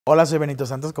Hola, soy Benito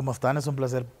Santos, ¿cómo están? Es un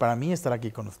placer para mí estar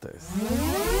aquí con ustedes.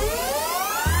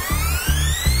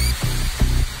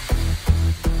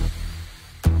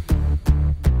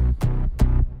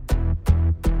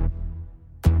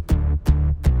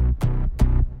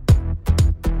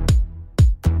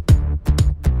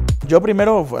 Yo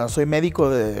primero soy médico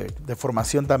de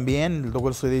formación también,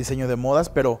 luego soy de diseño de modas,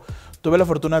 pero tuve la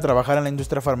fortuna de trabajar en la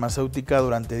industria farmacéutica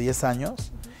durante 10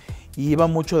 años y iba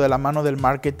mucho de la mano del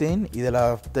marketing y de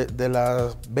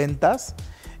las ventas.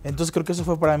 Entonces creo que eso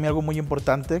fue para mí algo muy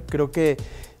importante. Creo que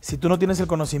si tú no tienes el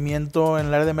conocimiento en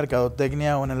el área de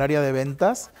mercadotecnia o en el área de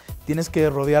ventas, tienes que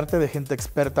rodearte de gente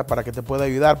experta para que te pueda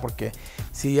ayudar, porque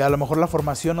si a lo mejor la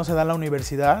formación no se da en la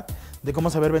universidad de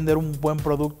cómo saber vender un buen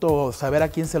producto o saber a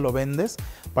quién se lo vendes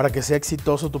para que sea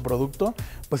exitoso tu producto,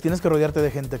 pues tienes que rodearte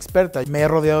de gente experta. Me he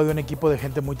rodeado de un equipo de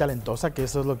gente muy talentosa, que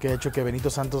eso es lo que ha hecho que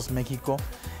Benito Santos México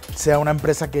sea una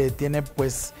empresa que tiene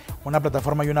pues una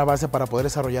plataforma y una base para poder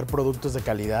desarrollar productos de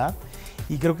calidad.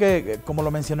 Y creo que, como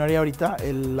lo mencionaría ahorita,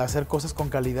 el hacer cosas con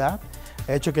calidad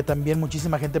ha hecho que también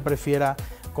muchísima gente prefiera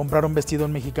comprar un vestido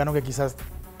en mexicano que quizás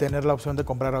tener la opción de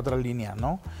comprar otra línea,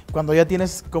 ¿no? Cuando ya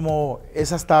tienes como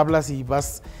esas tablas y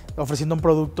vas ofreciendo un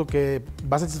producto que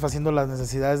va satisfaciendo las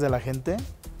necesidades de la gente,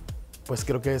 pues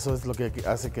creo que eso es lo que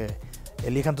hace que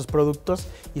elijan tus productos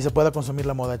y se pueda consumir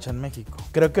la moda hecha en México.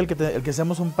 Creo que el que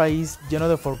seamos un país lleno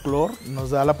de folklore nos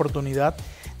da la oportunidad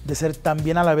de ser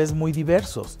también a la vez muy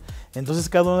diversos. Entonces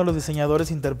cada uno de los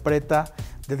diseñadores interpreta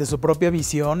desde su propia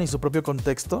visión y su propio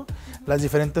contexto las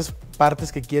diferentes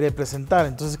partes que quiere presentar.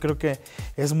 Entonces creo que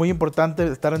es muy importante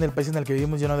estar en el país en el que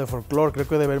vivimos lleno de folclore. Creo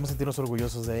que debemos sentirnos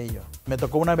orgullosos de ello. Me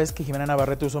tocó una vez que Jimena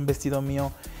Navarrete usó un vestido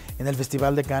mío en el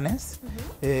Festival de Cannes,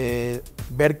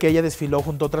 ver que ella desfiló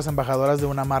junto a otras embajadoras de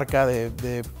una marca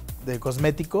de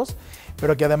cosméticos,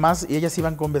 pero que además ellas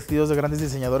iban con vestidos de grandes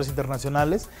diseñadores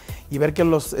internacionales, y ver que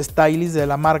los stylists de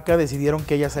la marca decidieron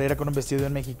que ella saliera con un vestido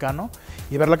en mexicano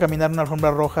y verla caminar en una alfombra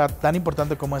roja tan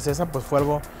importante como es esa, pues fue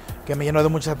algo que me llenó de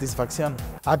mucha satisfacción.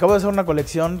 Acabo de hacer una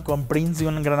colección con prints de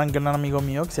un gran amigo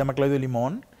mío que se llama Claudio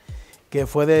Limón, que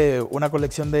fue de una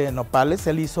colección de nopales.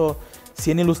 Él hizo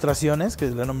 100 ilustraciones que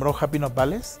le nombró Happy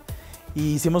Nopales,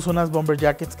 y hicimos unas bomber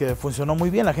jackets que funcionó muy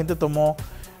bien. La gente tomó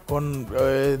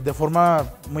de forma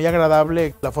muy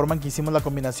agradable la forma en que hicimos la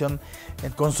combinación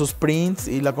con sus prints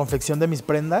y la confección de mis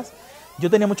prendas. Yo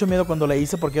tenía mucho miedo cuando la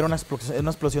hice porque era una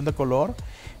explosión de color,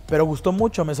 pero gustó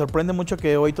mucho. Me sorprende mucho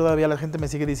que hoy todavía la gente me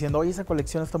sigue diciendo: oye, esa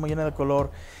colección está muy llena de color,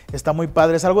 está muy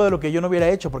padre. Es algo de lo que yo no hubiera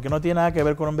hecho, porque no tiene nada que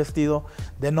ver con un vestido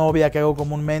de novia que hago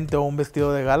comúnmente o un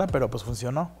vestido de gala, pero pues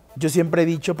funcionó. Yo siempre he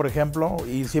dicho, por ejemplo,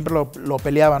 y siempre lo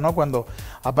peleaba, ¿no? Cuando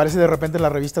aparece de repente en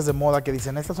las revistas de moda que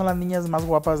dicen: estas son las niñas más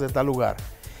guapas de tal lugar,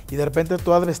 y de repente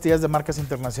todas vestidas de marcas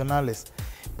internacionales,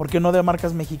 ¿por qué no de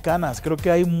marcas mexicanas? Creo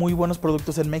que hay muy buenos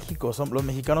productos en México. Los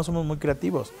mexicanos somos muy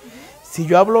creativos. Si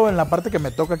yo hablo en la parte que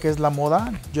me toca, que es la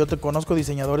moda, yo te conozco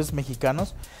diseñadores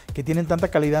mexicanos que tienen tanta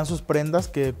calidad en sus prendas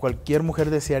que cualquier mujer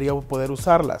desearía poder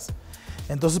usarlas.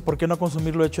 Entonces, ¿por qué no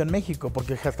consumirlo hecho en México?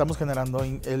 Porque estamos generando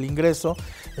el ingreso,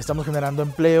 estamos generando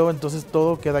empleo, entonces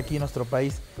todo queda aquí en nuestro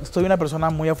país. Soy una persona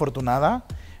muy afortunada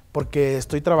porque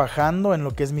estoy trabajando en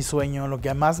lo que es mi sueño, en lo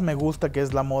que más me gusta, que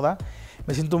es la moda.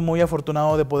 Me siento muy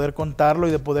afortunado de poder contarlo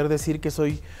y de poder decir que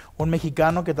soy un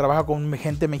mexicano que trabaja con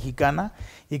gente mexicana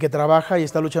y que trabaja y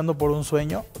está luchando por un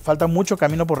sueño. Falta mucho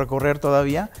camino por recorrer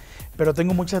todavía, pero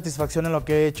tengo mucha satisfacción en lo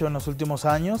que he hecho en los últimos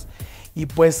años, y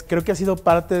pues creo que ha sido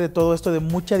parte de todo esto, de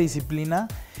mucha disciplina,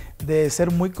 de ser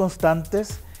muy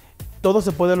constantes. Todo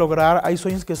se puede lograr. Hay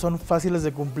sueños que son fáciles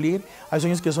de cumplir, hay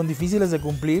sueños que son difíciles de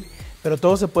cumplir, pero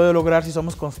todo se puede lograr si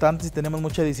somos constantes y tenemos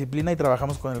mucha disciplina y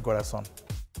trabajamos con el corazón.